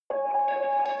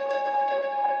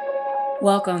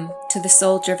Welcome to the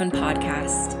Soul Driven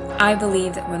Podcast. I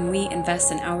believe that when we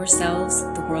invest in ourselves,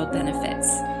 the world benefits.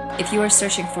 If you are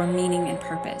searching for meaning and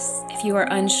purpose, if you are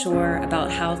unsure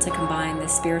about how to combine the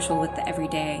spiritual with the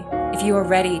everyday, if you are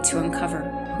ready to uncover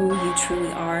who you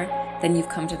truly are, then you've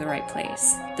come to the right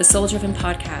place. The Soul Driven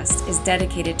Podcast is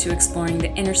dedicated to exploring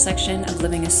the intersection of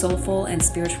living a soulful and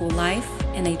spiritual life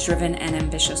in a driven and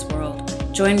ambitious world.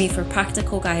 Join me for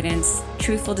practical guidance,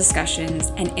 truthful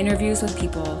discussions, and interviews with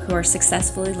people who are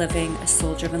successfully living a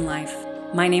soul-driven life.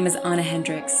 My name is Anna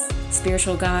Hendricks,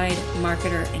 spiritual guide,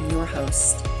 marketer, and your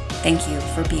host. Thank you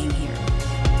for being here.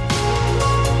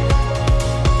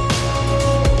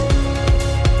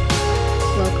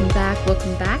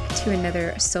 Welcome back to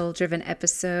another soul-driven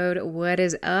episode. What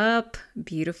is up,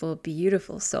 beautiful,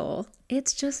 beautiful soul?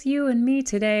 It's just you and me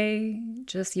today,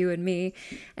 just you and me.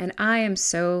 And I am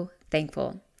so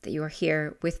thankful that you are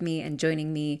here with me and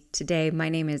joining me today. My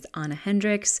name is Anna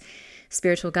Hendricks,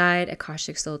 spiritual guide,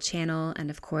 Akashic Soul Channel, and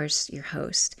of course, your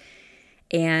host.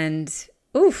 And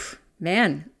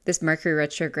this Mercury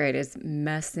retrograde is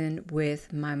messing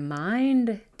with my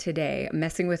mind today,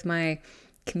 messing with my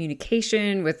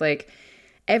communication, with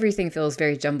everything feels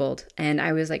very jumbled. And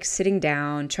I was sitting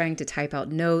down trying to type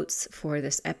out notes for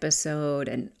this episode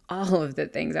and all of the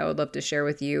things I would love to share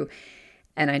with you.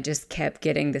 And I just kept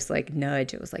getting this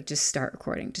nudge. It was just start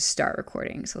recording.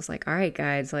 So I was like, all right,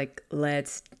 guys,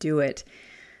 let's do it.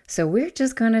 So we're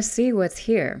just going to see what's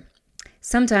here.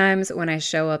 Sometimes when I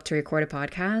show up to record a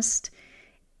podcast,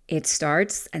 it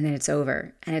starts and then it's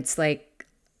over. And it's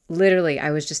literally,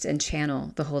 I was just in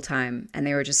channel the whole time and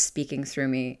they were just speaking through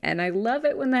me. And I love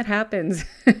it when that happens.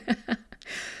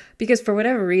 Because for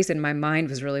whatever reason, my mind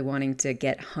was really wanting to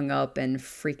get hung up and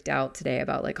freaked out today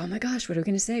about oh my gosh, what are we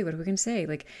going to say? What are we going to say?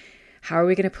 How are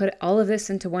we going to put all of this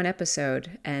into one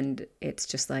episode? And it's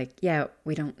just yeah,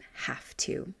 we don't have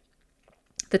to.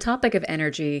 The topic of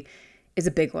energy is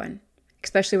a big one,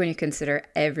 especially when you consider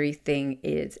everything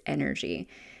is energy.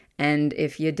 And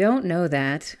if you don't know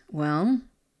that, well,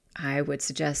 I would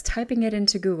suggest typing it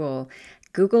into Google.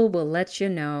 Google will let you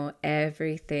know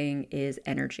everything is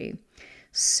energy.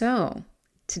 So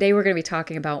today we're going to be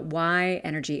talking about why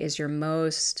energy is your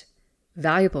most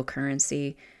valuable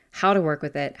currency, how to work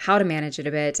with it, how to manage it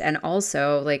a bit. And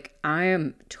also I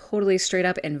am totally straight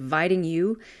up inviting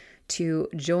you to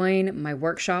join my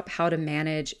workshop, How to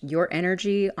Manage Your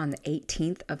Energy, on the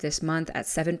 18th of this month at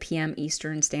 7 p.m.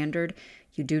 Eastern Standard.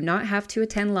 You do not have to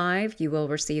attend live. You will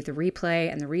receive the replay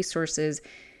and the resources.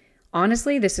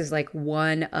 Honestly, this is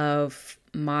one of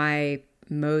my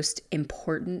most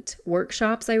important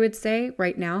workshops, I would say,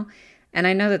 right now. And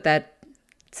I know that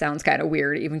sounds kind of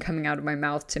weird even coming out of my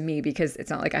mouth to me, because it's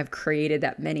not like I've created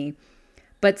that many,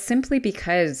 but simply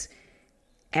because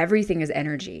everything is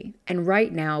energy. And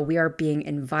right now we are being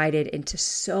invited into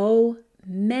so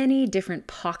many different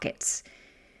pockets,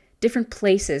 different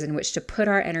places in which to put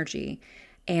our energy.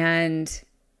 And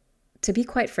to be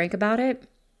quite frank about it,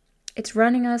 it's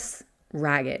running us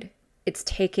ragged. It's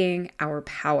taking our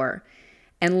power.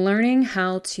 And learning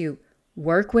how to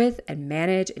work with and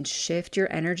manage and shift your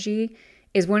energy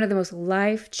is one of the most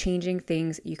life-changing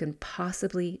things you can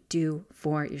possibly do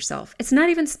for yourself. It's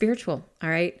not even spiritual, all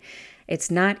right?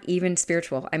 It's not even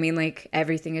spiritual. I mean,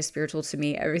 everything is spiritual to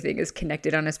me. Everything is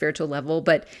connected on a spiritual level,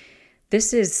 but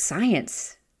this is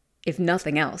science, if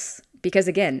nothing else, because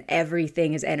again,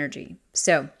 everything is energy.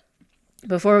 So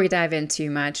before we dive in too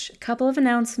much, a couple of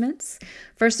announcements.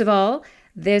 First of all,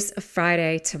 this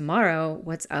Friday, tomorrow,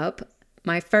 what's up?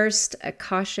 My first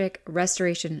Akashic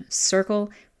Restoration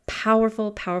Circle,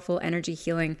 powerful, powerful energy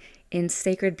healing in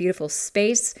sacred, beautiful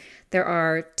space. There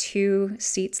are 2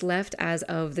 seats left as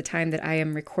of the time that I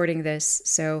am recording this,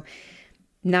 so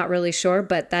not really sure,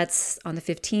 but that's on the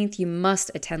 15th. You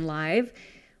must attend live.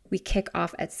 We kick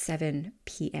off at 7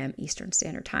 p.m. Eastern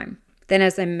Standard Time. Then,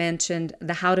 as I mentioned,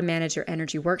 the How to Manage Your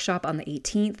Energy workshop on the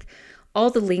 18th. All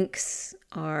the links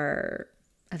are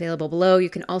available below. You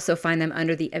can also find them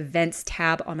under the events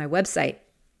tab on my website.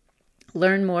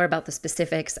 Learn more about the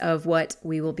specifics of what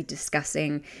we will be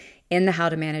discussing in the How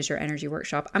to Manage Your Energy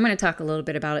workshop. I'm going to talk a little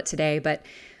bit about it today, but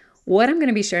what I'm going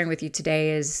to be sharing with you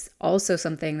today is also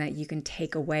something that you can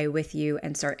take away with you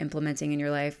and start implementing in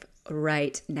your life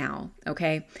right now,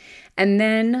 okay? And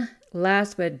then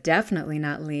last but definitely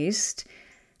not least,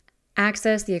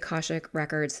 access the Akashic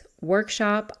Records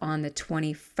workshop on the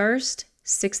 21st,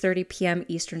 6:30 p.m.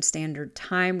 Eastern Standard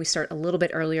Time. We start a little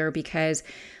bit earlier because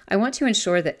I want to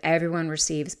ensure that everyone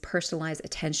receives personalized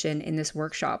attention in this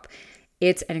workshop.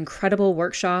 It's an incredible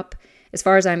workshop. As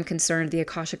far as I'm concerned, the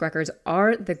Akashic Records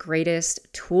are the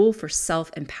greatest tool for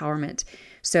self-empowerment.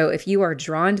 So if you are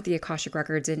drawn to the Akashic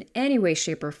Records in any way,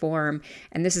 shape, or form,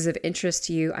 and this is of interest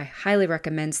to you, I highly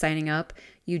recommend signing up.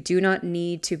 You do not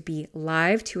need to be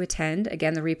live to attend.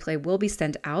 Again, the replay will be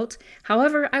sent out.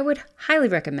 However, I would highly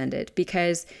recommend it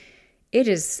because it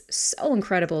is so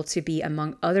incredible to be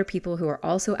among other people who are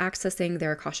also accessing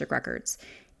their Akashic Records.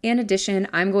 In addition,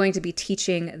 I'm going to be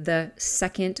teaching the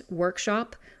second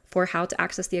workshop for how to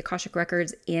access the Akashic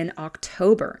Records in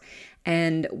October.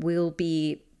 And we'll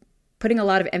be putting a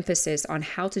lot of emphasis on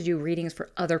how to do readings for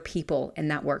other people in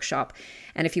that workshop.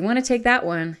 And if you want to take that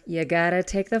one, you gotta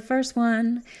take the first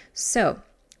one. So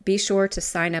be sure to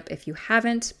sign up if you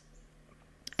haven't.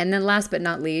 And then last but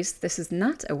not least, this is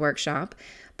not a workshop,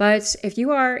 but if you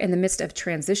are in the midst of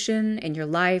transition in your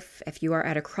life, if you are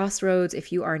at a crossroads,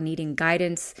 if you are needing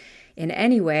guidance in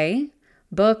any way,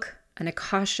 book an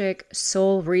Akashic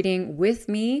soul reading with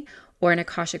me or an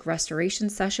Akashic restoration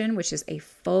session, which is a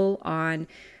full-on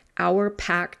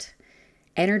hour-packed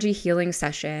energy healing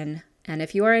session. And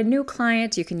if you are a new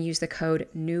client, you can use the code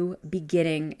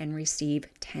NEWBEGINNING and receive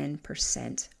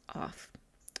 10% off.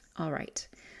 All right,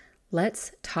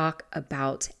 let's talk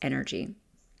about energy.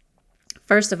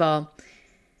 First of all,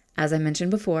 as I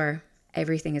mentioned before,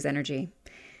 everything is energy.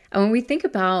 And when we think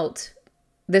about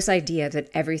this idea that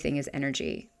everything is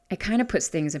energy, it kind of puts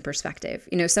things in perspective.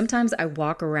 Sometimes I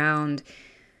walk around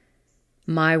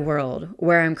my world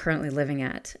where I'm currently living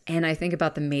at, and I think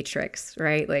about the Matrix,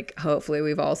 right? Like, hopefully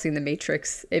we've all seen the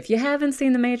Matrix. If you haven't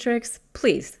seen the Matrix,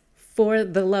 please, for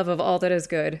the love of all that is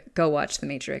good, go watch the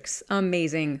Matrix.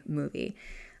 Amazing movie.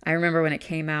 I remember when it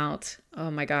came out,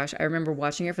 oh my gosh, I remember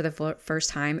watching it for the first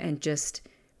time and just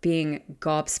being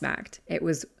gobsmacked. It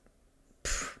was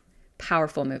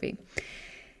powerful movie.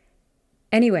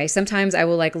 Anyway, sometimes I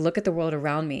will look at the world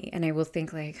around me and I will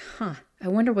think I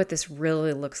wonder what this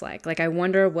really looks like. I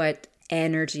wonder what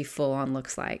energy full on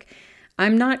looks like.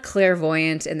 I'm not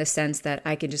clairvoyant in the sense that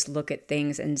I can just look at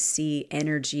things and see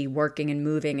energy working and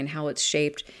moving and how it's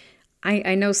shaped.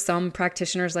 I know some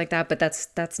practitioners like that, but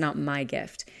that's not my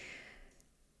gift.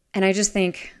 And I just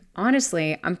think,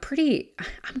 honestly, I'm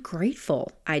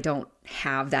grateful I don't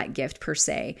have that gift per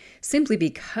se, simply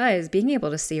because being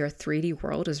able to see our 3D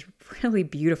world is really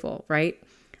beautiful, right?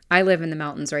 I live in the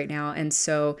mountains right now, and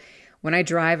so when I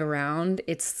drive around,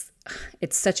 it's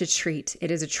such a treat. It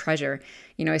is a treasure.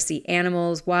 I see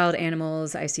animals, wild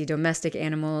animals. I see domestic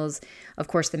animals. Of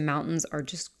course, the mountains are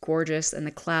just gorgeous and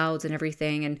the clouds and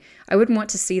everything. And I wouldn't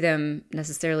want to see them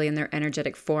necessarily in their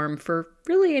energetic form for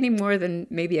really any more than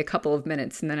maybe a couple of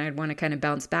minutes. And then I'd want to kind of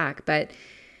bounce back. But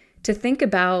to think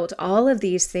about all of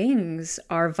these things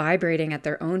are vibrating at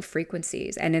their own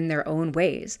frequencies and in their own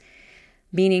ways,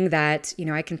 meaning that,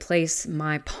 I can place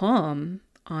my palm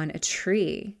on a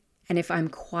tree. And if I'm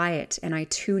quiet and I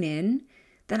tune in,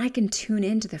 then I can tune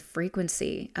into the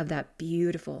frequency of that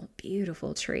beautiful,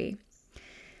 beautiful tree.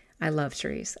 I love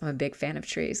trees. I'm a big fan of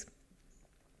trees.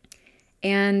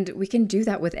 And we can do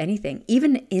that with anything.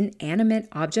 Even inanimate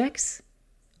objects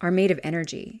are made of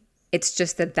energy. It's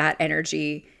just that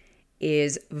energy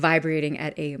is vibrating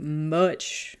at a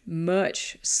much,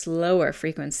 much slower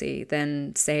frequency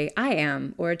than, say, I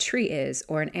am, or a tree is,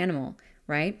 or an animal,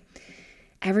 right?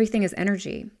 Everything is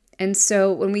energy. And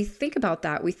so when we think about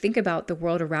that, we think about the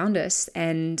world around us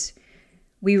and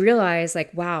we realize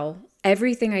wow,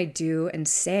 everything I do and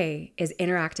say is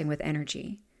interacting with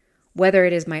energy. Whether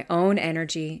it is my own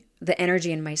energy, the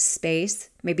energy in my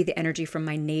space, maybe the energy from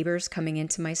my neighbors coming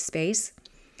into my space.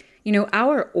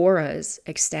 Our auras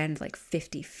extend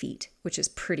 50 feet, which is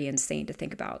pretty insane to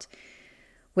think about.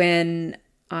 When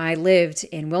I lived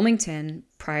in Wilmington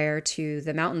prior to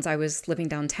the mountains, I was living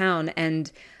downtown,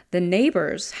 and the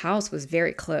neighbor's house was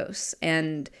very close,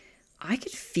 and I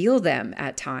could feel them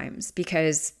at times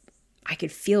because I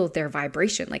could feel their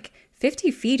vibration.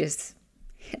 50 feet it's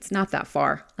not that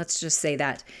far. Let's just say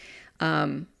that.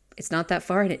 It's not that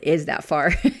far and it is that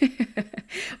far,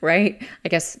 right? I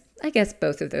guess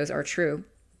both of those are true.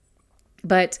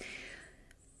 But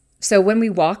so when we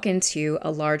walk into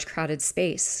a large crowded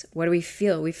space, what do we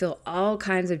feel? We feel all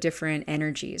kinds of different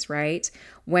energies, right?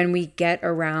 When we get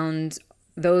around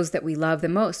those that we love the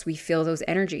most, we feel those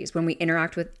energies. When we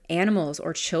interact with animals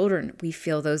or children, we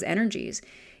feel those energies.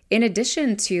 In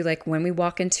addition to when we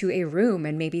walk into a room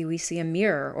and maybe we see a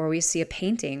mirror or we see a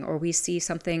painting or we see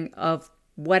something of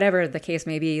whatever the case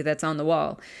may be that's on the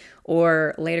wall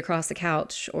or laid across the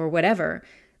couch or whatever,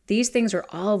 these things are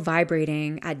all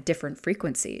vibrating at different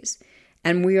frequencies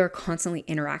and we are constantly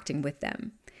interacting with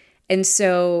them. And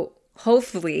so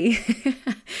hopefully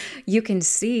you can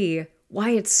see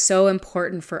why it's so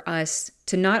important for us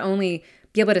to not only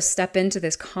be able to step into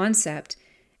this concept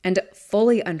and to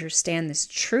fully understand this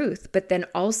truth, but then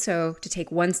also to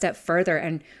take one step further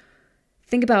and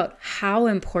think about how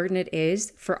important it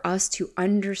is for us to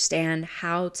understand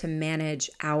how to manage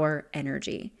our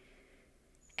energy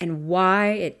and why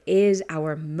it is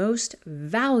our most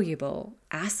valuable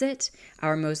asset,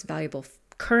 our most valuable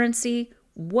currency,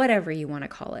 whatever you want to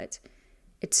call it.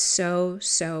 It's so,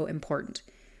 so important.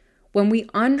 When we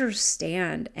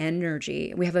understand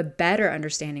energy, we have a better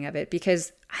understanding of it,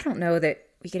 because I don't know that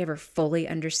we could ever fully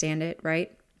understand it,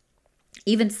 right?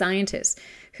 Even scientists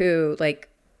who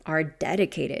are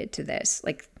dedicated to this,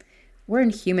 we're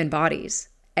in human bodies,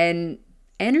 and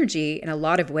energy in a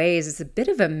lot of ways is a bit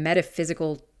of a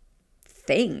metaphysical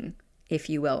thing, if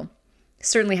you will. It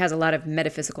certainly has a lot of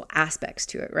metaphysical aspects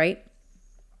to it, right?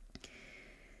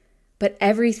 But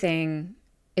everything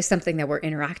is something that we're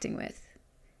interacting with.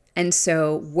 And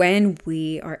so when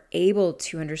we are able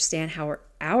to understand how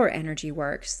our energy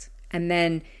works, and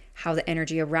then how the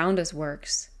energy around us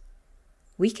works,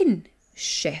 we can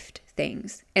shift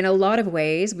things. In a lot of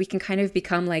ways, we can kind of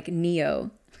become like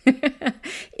Neo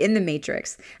in the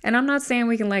Matrix. And I'm not saying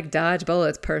we can dodge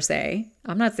bullets per se.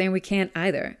 I'm not saying we can't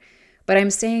either. But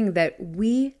I'm saying that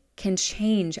we can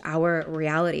change our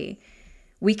reality.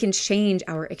 We can change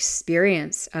our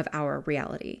experience of our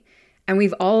reality. And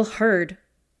we've all heard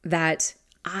that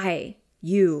I,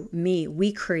 you, me,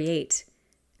 we create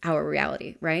our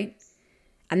reality, right?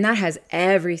 And that has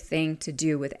everything to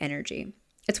do with energy.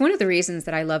 It's one of the reasons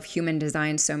that I love human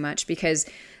design so much, because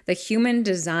the human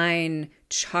design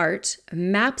chart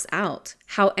maps out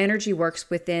how energy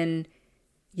works within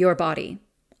your body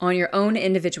on your own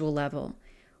individual level,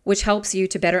 which helps you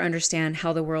to better understand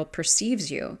how the world perceives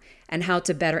you and how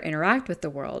to better interact with the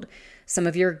world. Some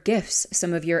of your gifts,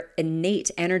 some of your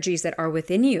innate energies that are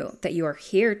within you that you are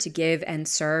here to give and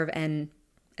serve and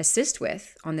assist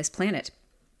with on this planet.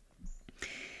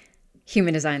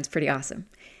 Human design is pretty awesome.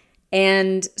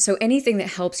 And so anything that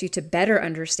helps you to better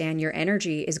understand your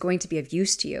energy is going to be of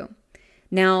use to you.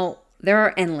 Now, there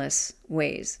are endless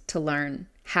ways to learn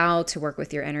how to work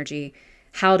with your energy,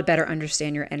 how to better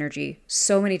understand your energy,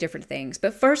 so many different things.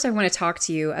 But first, I want to talk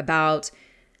to you about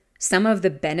some of the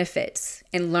benefits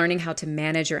in learning how to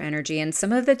manage your energy and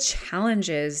some of the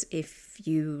challenges if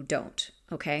you don't,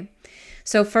 okay?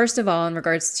 So first of all, in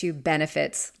regards to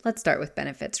benefits, let's start with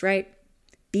benefits, right?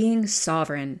 Being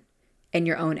sovereign in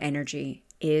your own energy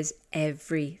is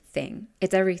everything.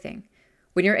 It's everything.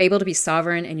 When you're able to be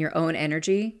sovereign in your own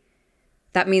energy,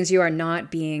 that means you are not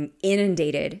being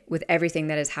inundated with everything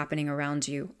that is happening around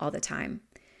you all the time.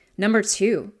 Number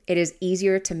 2, it is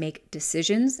easier to make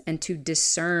decisions and to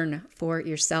discern for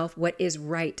yourself what is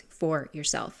right for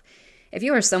yourself. If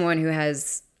you are someone who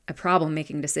has a problem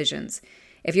making decisions,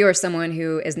 if you are someone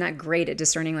who is not great at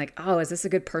discerning is this a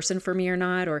good person for me or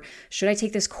not? Or should I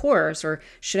take this course? Or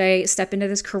should I step into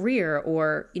this career?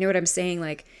 Or, you know what I'm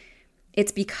saying?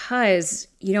 It's because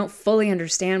you don't fully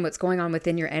understand what's going on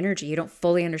within your energy. You don't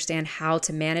fully understand how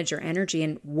to manage your energy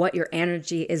and what your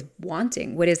energy is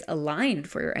wanting, what is aligned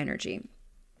for your energy.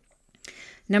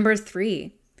 Number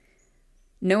 3,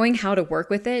 knowing how to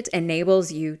work with it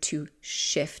enables you to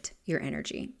shift your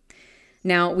energy.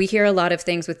 Now, we hear a lot of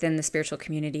things within the spiritual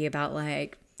community about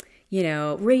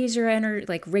raise your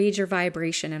energy, raise your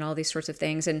vibration and all these sorts of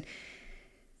things. And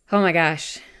oh my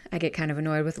gosh, I get kind of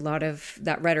annoyed with a lot of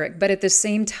that rhetoric. But at the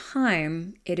same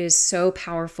time, it is so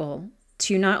powerful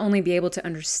to not only be able to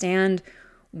understand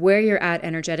where you're at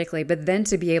energetically, but then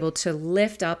to be able to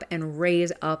lift up and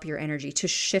raise up your energy, to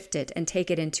shift it and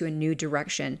take it into a new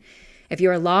direction. If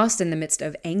you are lost in the midst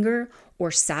of anger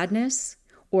or sadness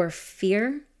or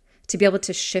fear, to be able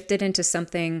to shift it into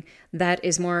something that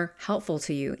is more helpful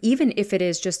to you, even if it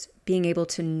is just being able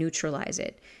to neutralize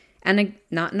it. And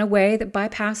not in a way that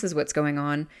bypasses what's going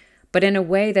on, but in a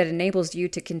way that enables you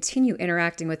to continue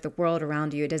interacting with the world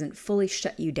around you. It doesn't fully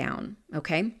shut you down,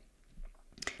 okay?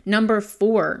 Number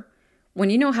 4, when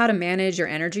you know how to manage your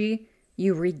energy,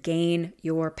 you regain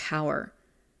your power.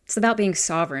 It's about being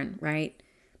sovereign, right?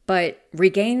 But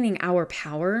regaining our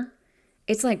power,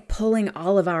 it's like pulling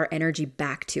all of our energy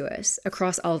back to us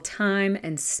across all time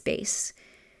and space.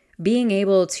 Being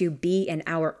able to be in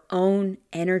our own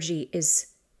energy is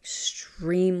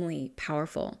extremely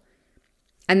powerful.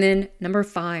 And then number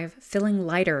 5, feeling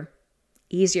lighter,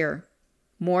 easier,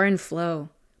 more in flow,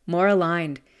 more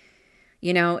aligned.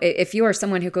 If you are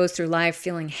someone who goes through life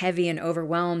feeling heavy and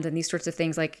overwhelmed and these sorts of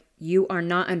things, you are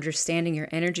not understanding your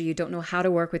energy. You don't know how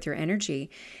to work with your energy.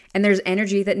 And there's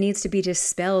energy that needs to be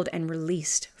dispelled and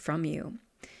released from you.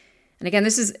 And again,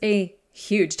 this is a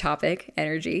huge topic,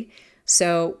 energy.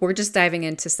 So we're just diving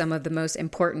into some of the most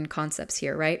important concepts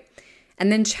here, right?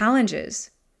 And then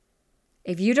challenges.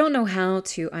 If you don't know how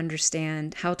to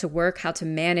understand, how to work, how to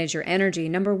manage your energy,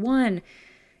 number one,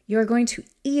 you're going to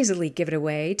easily give it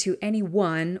away to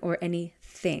anyone or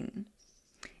anything.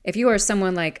 If you are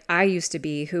someone like I used to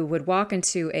be who would walk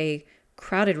into a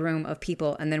crowded room of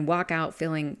people and then walk out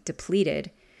feeling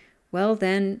depleted, well,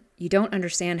 then you don't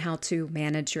understand how to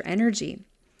manage your energy.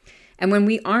 And when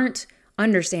we aren't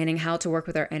understanding how to work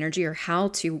with our energy or how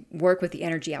to work with the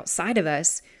energy outside of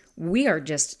us, we are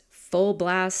just full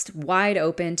blast, wide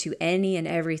open to any and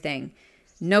everything.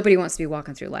 Nobody wants to be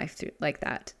walking through life like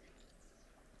that.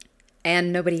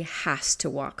 And nobody has to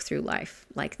walk through life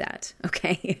like that,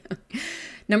 okay?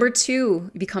 Number two,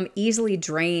 become easily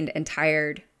drained and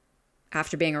tired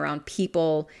after being around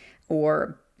people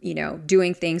or,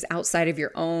 doing things outside of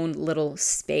your own little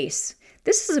space.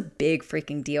 This is a big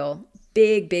freaking deal.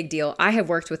 Big, big deal. I have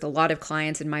worked with a lot of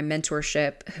clients in my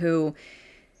mentorship who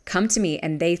come to me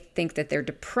and they think that they're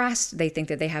depressed. They think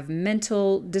that they have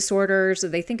mental disorders.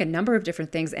 They think a number of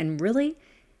different things. And really,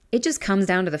 it just comes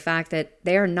down to the fact that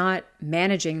they are not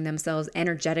managing themselves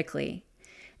energetically.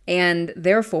 And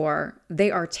therefore, they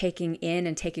are taking in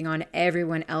and taking on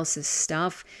everyone else's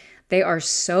stuff. They are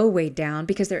so weighed down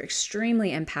because they're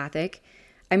extremely empathic.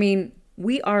 I mean,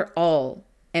 we are all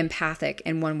empathic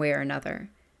in one way or another.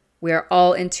 We are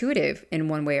all intuitive in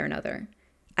one way or another.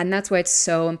 And that's why it's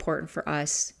so important for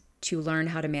us to learn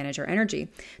how to manage our energy.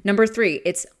 Number three,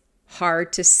 it's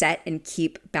hard to set and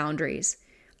keep boundaries.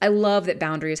 I love that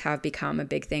boundaries have become a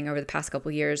big thing over the past couple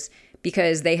of years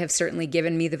because they have certainly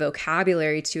given me the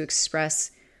vocabulary to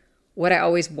express what I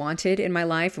always wanted in my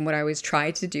life and what I always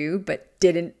tried to do, but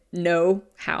didn't know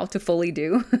how to fully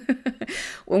do.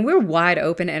 When we're wide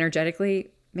open energetically,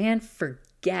 man,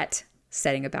 forget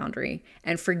setting a boundary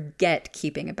and forget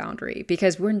keeping a boundary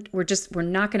because we're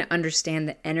not going to understand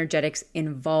the energetics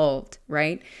involved,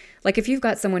 right? Like if you've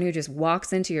got someone who just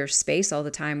walks into your space all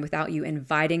the time without you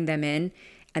inviting them in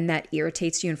and that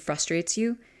irritates you and frustrates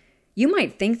you, you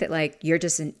might think that like you're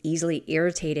just an easily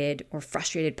irritated or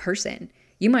frustrated person.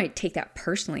 You might take that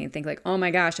personally and think like, oh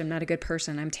my gosh, I'm not a good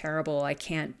person. I'm terrible. I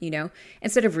can't,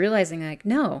 instead of realizing like,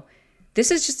 no, this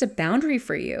is just a boundary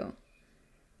for you.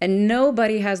 And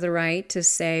nobody has the right to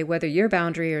say whether your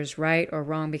boundary is right or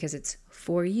wrong because it's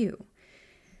for you.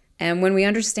 And when we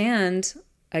understand,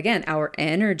 again, our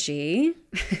energy,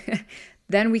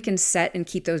 then we can set and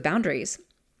keep those boundaries.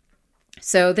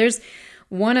 So there's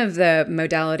one of the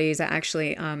modalities. I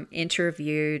actually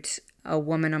interviewed a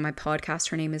woman on my podcast.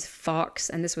 Her name is Fox.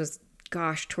 And this was,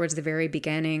 towards the very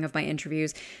beginning of my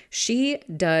interviews. She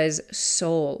does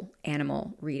soul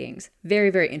animal readings. Very,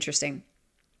 very interesting.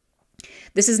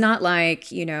 This is not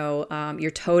like,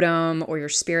 your totem or your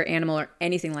spirit animal or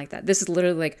anything like that. This is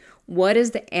literally like, what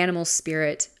is the animal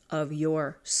spirit of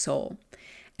your soul?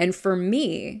 And for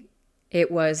me,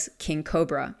 it was King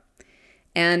Cobra.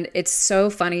 And it's so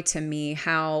funny to me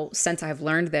how, since I've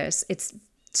learned this, it's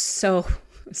so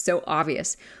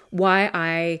obvious why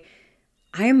I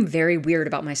am very weird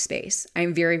about my space.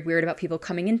 I'm very weird about people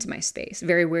coming into my space,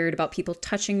 very weird about people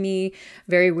touching me,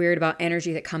 very weird about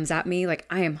energy that comes at me. Like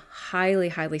I am highly,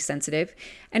 highly sensitive.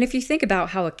 And if you think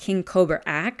about how a king cobra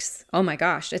acts, oh my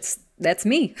gosh, that's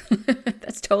me.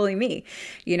 That's totally me.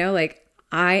 Like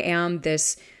I am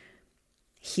this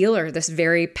healer, this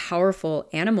very powerful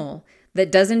animal that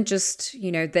doesn't just,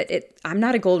 I'm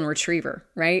not a golden retriever,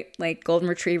 right? Like golden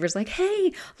retrievers like,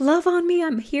 hey, love on me.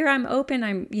 I'm here. I'm open.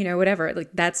 I'm, whatever. Like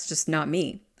that's just not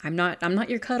me. I'm not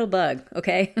your cuddle bug.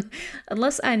 Okay.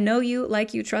 Unless I know you,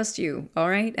 like you, trust you. All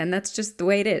right. And that's just the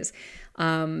way it is.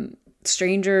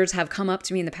 Strangers have come up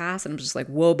to me in the past and I'm just like,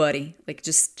 whoa, buddy, like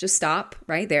just stop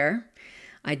right there.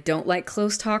 I don't like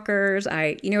close talkers.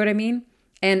 You know what I mean?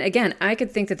 And again, I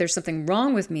could think that there's something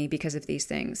wrong with me because of these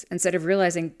things, instead of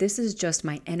realizing this is just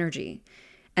my energy.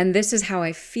 And this is how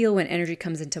I feel when energy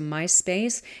comes into my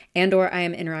space and or I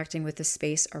am interacting with the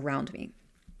space around me.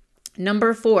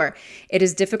 Number 4, it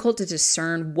is difficult to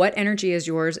discern what energy is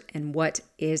yours and what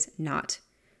is not.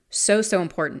 So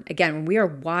important. Again, when we are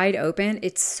wide open,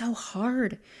 it's so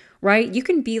hard, right? You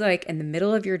can be like in the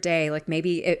middle of your day, like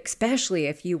maybe especially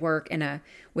if you work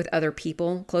with other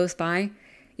people close by,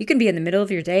 you can be in the middle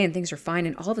of your day and things are fine.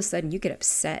 And all of a sudden you get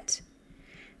upset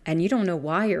and you don't know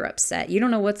why you're upset. You don't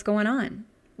know what's going on.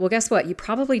 Well, guess what? You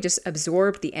probably just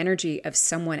absorbed the energy of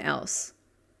someone else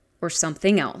or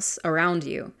something else around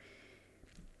you.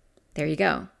 There you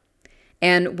go.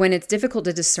 And when it's difficult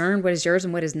to discern what is yours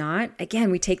and what is not,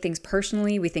 again, we take things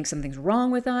personally. We think something's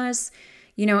wrong with us.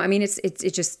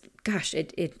 It just,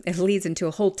 it leads into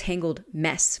a whole tangled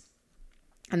mess.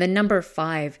 And then number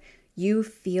 5, you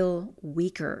feel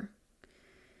weaker.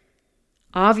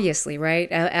 Obviously,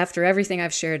 right? After everything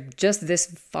I've shared just this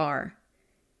far,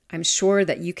 I'm sure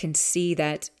that you can see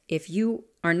that if you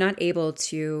are not able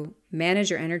to manage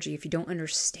your energy, if you don't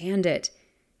understand it,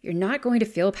 you're not going to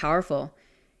feel powerful.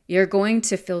 You're going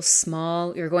to feel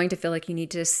small. You're going to feel like you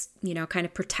need to, kind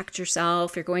of protect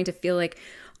yourself. You're going to feel like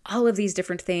all of these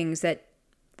different things that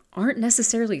aren't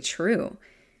necessarily true.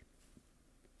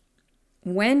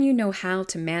 When you know how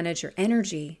to manage your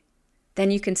energy,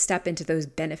 then you can step into those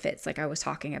benefits like I was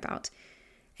talking about.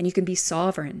 And you can be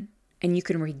sovereign and you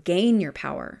can regain your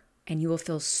power and you will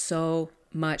feel so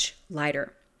much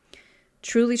lighter.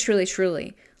 Truly, truly,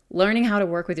 truly, learning how to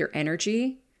work with your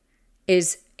energy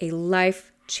is a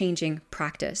life-changing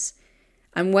practice.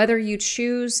 And whether you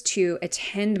choose to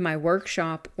attend my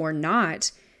workshop or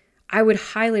not, I would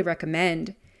highly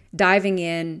recommend diving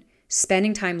in,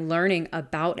 spending time learning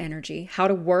about energy, how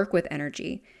to work with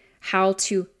energy, how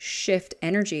to shift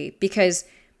energy, because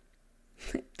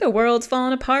the world's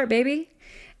falling apart, baby.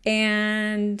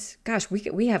 And gosh,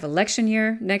 we have election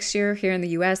year next year here in the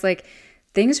US. Like,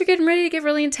 things are getting ready to get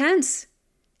really intense.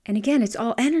 And again, it's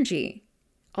all energy,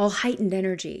 all heightened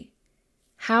energy.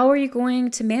 How are you going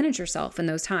to manage yourself in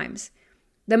those times?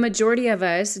 The majority of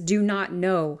us do not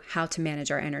know how to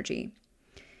manage our energy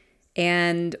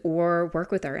or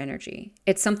work with our energy.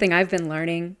 It's something I've been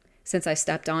learning since I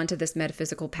stepped onto this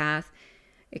metaphysical path,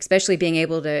 especially being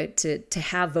able to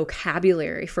have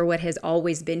vocabulary for what has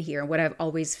always been here and what I've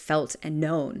always felt and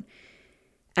known.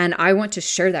 And I want to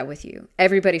share that with you.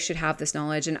 Everybody should have this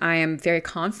knowledge. And I am very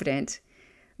confident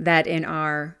that in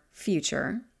our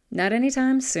future, not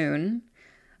anytime soon,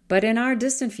 but in our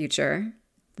distant future,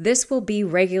 this will be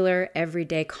regular,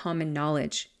 everyday, common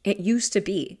knowledge. It used to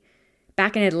be.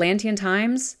 Back in Atlantean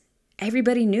times,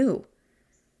 everybody knew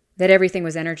that everything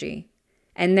was energy.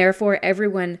 And therefore,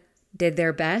 everyone did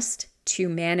their best to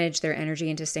manage their energy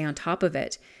and to stay on top of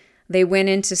it. They went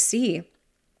in to see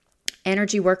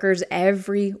energy workers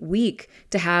every week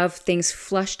to have things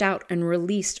flushed out and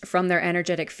released from their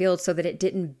energetic field so that it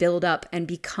didn't build up and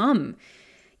become,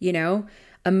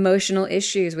 emotional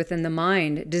issues within the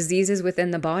mind, diseases within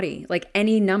the body, like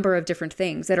any number of different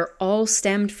things that are all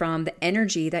stemmed from the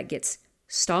energy that gets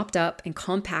stopped up and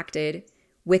compacted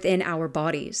within our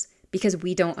bodies because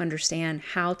we don't understand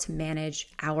how to manage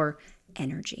our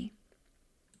energy.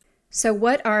 So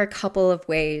what are a couple of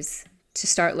ways to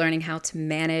start learning how to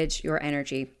manage your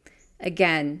energy?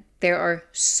 Again, there are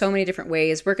so many different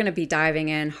ways. We're going to be diving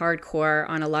in hardcore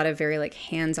on a lot of very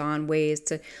hands-on ways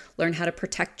to learn how to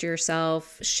protect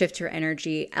yourself, shift your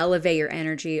energy, elevate your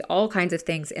energy, all kinds of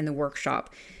things in the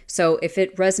workshop. So if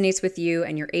it resonates with you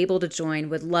and you're able to join,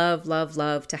 would love, love,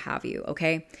 love to have you,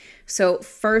 okay? So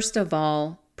first of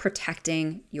all,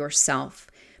 protecting yourself.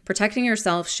 Protecting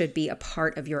yourself should be a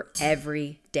part of your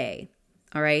everyday.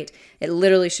 All right. It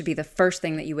literally should be the first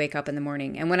thing that you wake up in the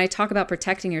morning. And when I talk about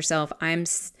protecting yourself, I'm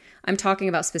talking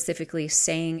about specifically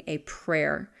saying a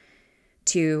prayer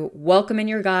to welcome in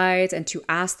your guides and to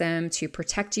ask them to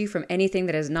protect you from anything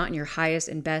that is not in your highest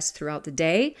and best throughout the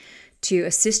day, to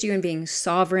assist you in being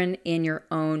sovereign in your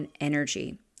own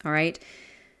energy. All right.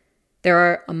 There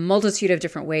are a multitude of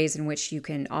different ways in which you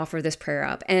can offer this prayer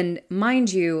up. And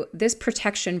mind you, this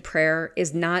protection prayer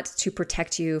is not to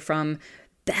protect you from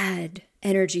bad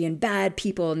energy and bad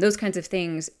people and those kinds of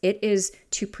things. It is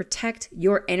to protect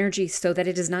your energy so that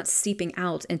it is not seeping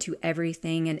out into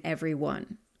everything and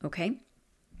everyone. Okay?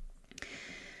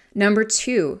 Number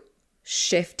 2,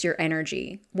 shift your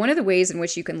energy. One of the ways in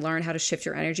which you can learn how to shift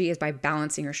your energy is by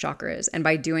balancing your chakras and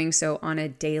by doing so on a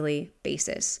daily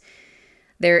basis.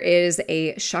 There is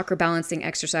a chakra balancing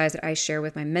exercise that I share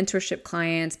with my mentorship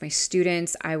clients, my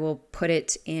students. I will put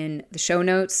it in the show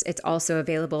notes. It's also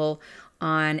available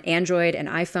on Android and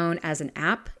iPhone as an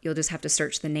app. You'll just have to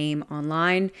search the name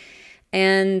online.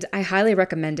 And I highly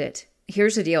recommend it.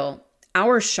 Here's the deal.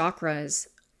 Our chakras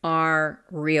are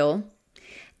real,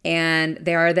 and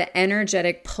they are the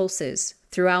energetic pulses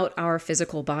throughout our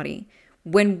physical body.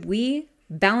 When we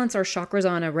balance our chakras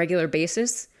on a regular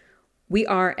basis, we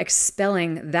are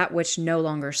expelling that which no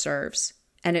longer serves.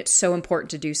 And it's so important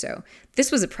to do so.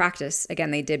 This was a practice, again,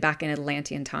 they did back in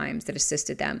Atlantean times that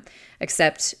assisted them,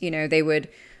 except, they would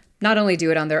not only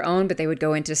do it on their own, but they would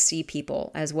go in to see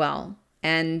people as well.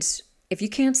 And if you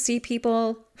can't see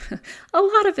people, a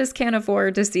lot of us can't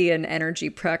afford to see an energy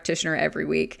practitioner every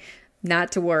week.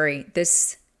 Not to worry.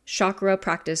 This chakra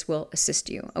practice will assist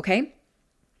you, okay?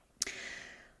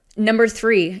 Number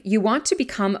 3, you want to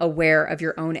become aware of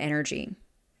your own energy.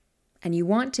 And you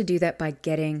want to do that by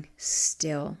getting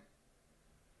still.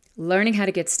 Learning how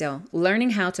to get still. Learning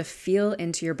how to feel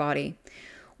into your body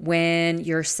when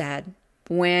you're sad,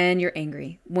 when you're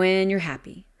angry, when you're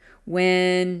happy,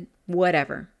 when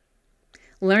whatever.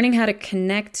 Learning how to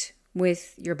connect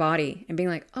with your body and being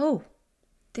like, oh,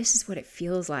 this is what it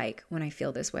feels like when I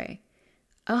feel this way.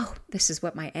 Oh, this is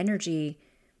what my energy,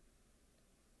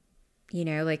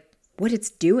 like what it's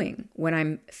doing when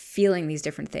I'm feeling these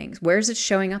different things. Where is it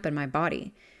showing up in my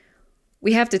body?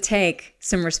 We have to take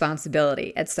some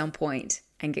responsibility at some point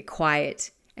and get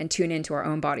quiet and tune into our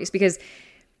own bodies, because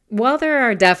while there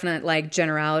are definite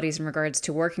generalities in regards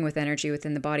to working with energy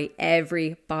within the body,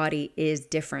 every body is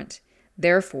different.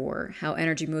 Therefore, how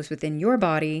energy moves within your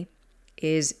body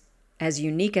is as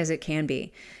unique as it can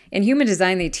be. In human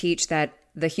design, they teach that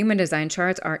the human design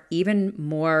charts are even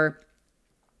more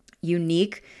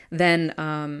unique than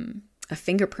a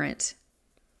fingerprint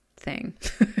thing.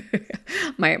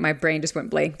 My brain just went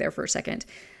blank there for a second.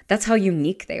 That's how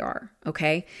unique they are,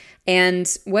 okay? And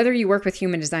whether you work with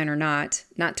human design or not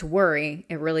to worry,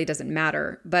 it really doesn't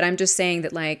matter. But I'm just saying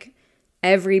that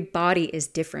every body is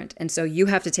different. And so you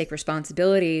have to take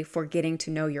responsibility for getting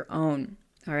to know your own,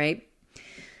 all right?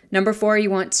 Number 4, you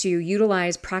want to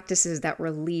utilize practices that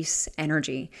release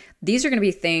energy. These are going to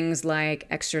be things like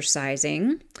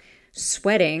exercising,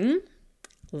 sweating,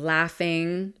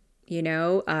 laughing,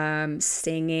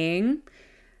 singing,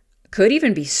 could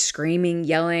even be screaming,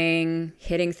 yelling,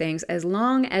 hitting things, as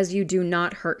long as you do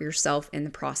not hurt yourself in the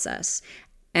process.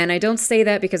 And I don't say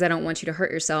that because I don't want you to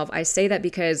hurt yourself. I say that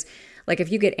because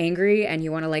if you get angry and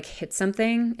you want to hit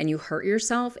something and you hurt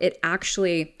yourself, it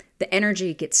actually, the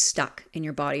energy gets stuck in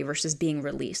your body versus being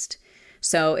released.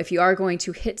 So if you are going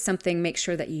to hit something, make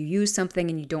sure that you use something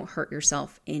and you don't hurt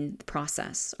yourself in the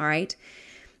process, all right?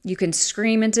 You can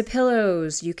scream into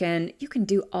pillows. You can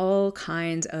do all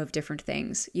kinds of different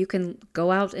things. You can go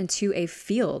out into a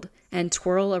field and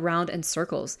twirl around in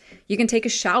circles. You can take a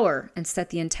shower and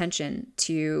set the intention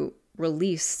to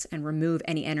release and remove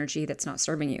any energy that's not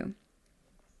serving you.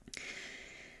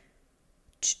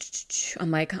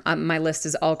 My list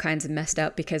is all kinds of messed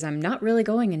up because I'm not really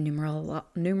going in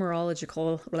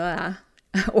numerological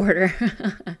order.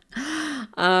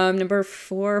 Number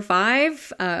 4 or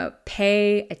 5,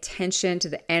 pay attention to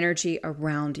the energy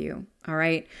around you. All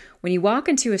right. When you walk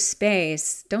into a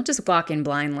space, don't just walk in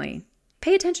blindly.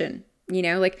 Pay attention,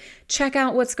 check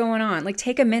out what's going on.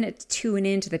 Take a minute to tune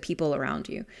into the people around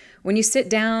you. When you sit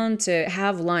down to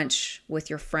have lunch with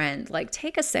your friend,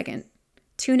 take a second,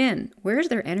 tune in. Where's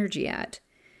their energy at?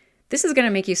 This is going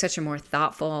to make you such a more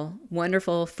thoughtful,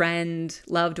 wonderful friend,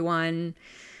 loved one,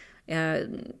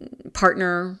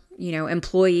 partner,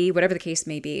 employee, whatever the case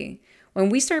may be. When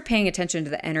we start paying attention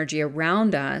to the energy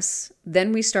around us,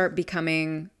 then we start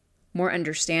becoming more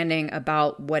understanding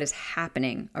about what is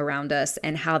happening around us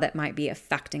and how that might be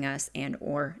affecting us and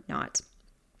or not.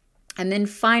 And then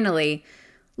finally,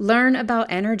 learn about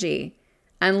energy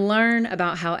and learn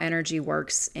about how energy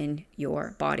works in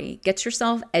your body. Get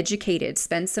yourself educated.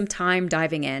 Spend some time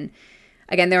diving in.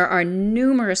 Again, there are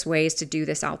numerous ways to do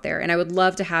this out there, and I would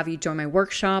love to have you join my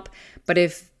workshop, but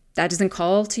if that doesn't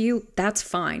call to you, that's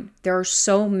fine. There are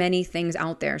so many things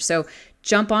out there. So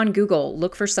jump on Google,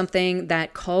 look for something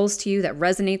that calls to you, that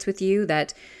resonates with you,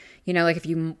 that, if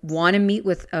you want to meet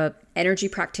with an energy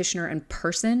practitioner in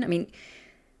person,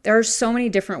 there are so many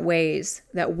different ways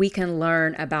that we can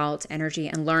learn about energy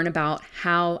and learn about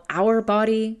how our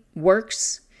body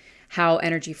works, how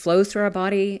energy flows through our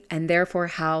body, and therefore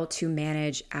how to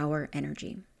manage our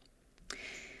energy.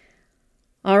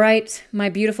 All right, my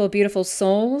beautiful, beautiful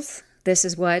souls, this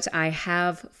is what I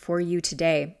have for you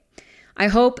today. I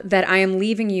hope that I am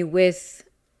leaving you with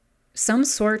some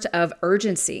sort of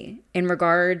urgency in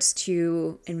regards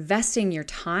to investing your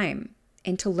time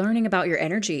into learning about your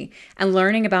energy and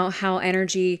learning about how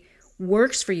energy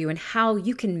works for you and how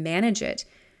you can manage it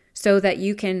so that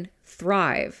you can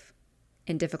thrive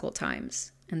in difficult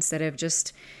times instead of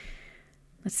just,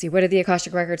 let's see, what did the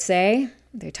Akashic Records say?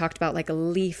 They talked about a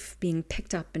leaf being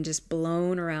picked up and just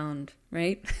blown around,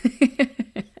 right?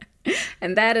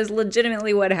 And that is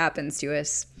legitimately what happens to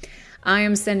us. I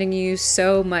am sending you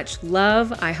so much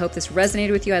love. I hope this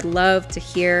resonated with you. I'd love to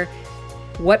hear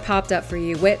what popped up for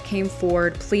you, what came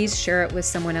forward. Please share it with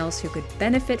someone else who could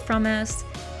benefit from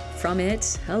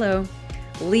it. Hello.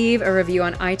 Leave a review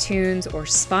on iTunes or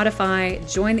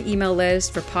Spotify. Join the email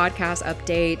list for podcast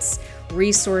updates,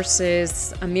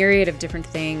 resources, a myriad of different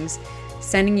things.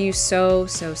 Sending you so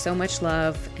much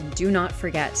love. And do not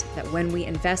forget that when we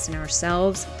invest in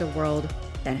ourselves, the world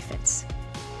benefits.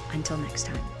 Until next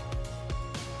time.